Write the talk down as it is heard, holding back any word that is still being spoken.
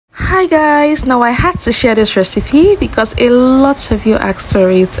Hi guys, now I had to share this recipe because a lot of you asked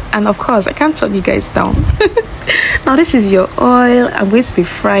for it, and of course I can't turn you guys down. Now this is your oil. I'm going to be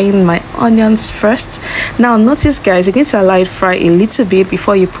frying my onions first. Now notice guys, you're going to allow it fry a little bit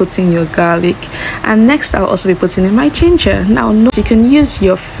before you put in your garlic, and next I'll also be putting in my ginger. Now note you can use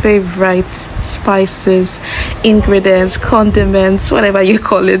your favorite spices, ingredients, condiments, whatever you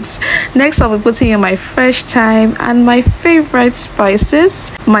call it. Next I'll be putting in my fresh thyme and my favorite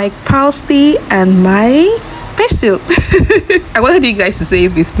spices, my parsley and my basil. I wanted you guys to say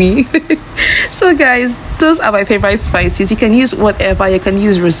it with me. So guys, those are my favorite spices. You can use whatever. You can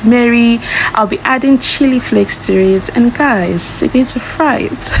use rosemary. I'll be adding chili flakes to it, and guys, you're going to fry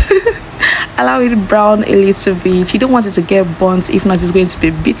it. Allow it to brown a little bit. You don't want it to get burnt, if not it's going to be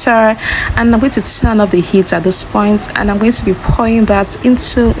bitter. And I'm going to turn up the heat at this point, and I'm going to be pouring that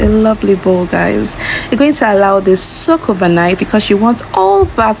into a lovely bowl. Guys, you're going to allow this soak overnight because you want all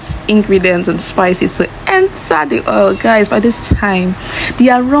that ingredients and spices to enter the oil. Guys, by this time the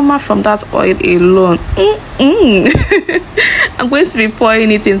aroma from that oil alone, I'm going to be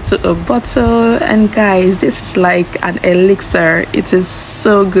pouring it into a bottle, and guys, this is like an elixir. It is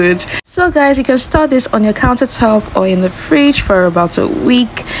so good. So guys, you can store this on your countertop or in the fridge for about a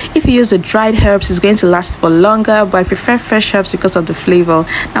week. If you use the dried herbs, it's going to last for longer, but I prefer fresh herbs because of the flavor.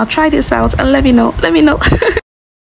 Now try this out and let me know.